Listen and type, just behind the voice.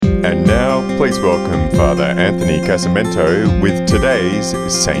And now, please welcome Father Anthony Casamento with today's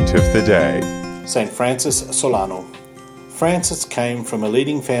Saint of the Day. Saint Francis Solano. Francis came from a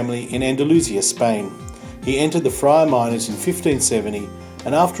leading family in Andalusia, Spain. He entered the Friar Minors in 1570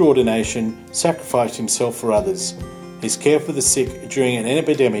 and after ordination sacrificed himself for others. His care for the sick during an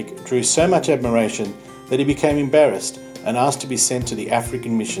epidemic drew so much admiration that he became embarrassed and asked to be sent to the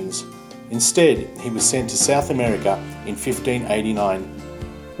African missions. Instead, he was sent to South America in 1589.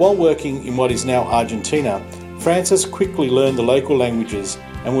 While working in what is now Argentina, Francis quickly learned the local languages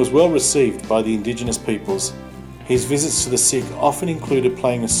and was well received by the indigenous peoples. His visits to the sick often included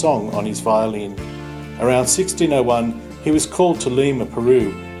playing a song on his violin. Around 1601, he was called to Lima,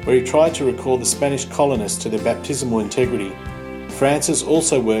 Peru, where he tried to recall the Spanish colonists to their baptismal integrity. Francis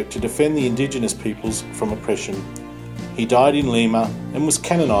also worked to defend the indigenous peoples from oppression. He died in Lima and was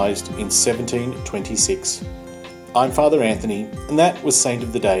canonized in 1726. I'm Father Anthony, and that was Saint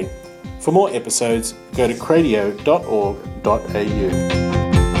of the Day. For more episodes, go to cradio.org.au.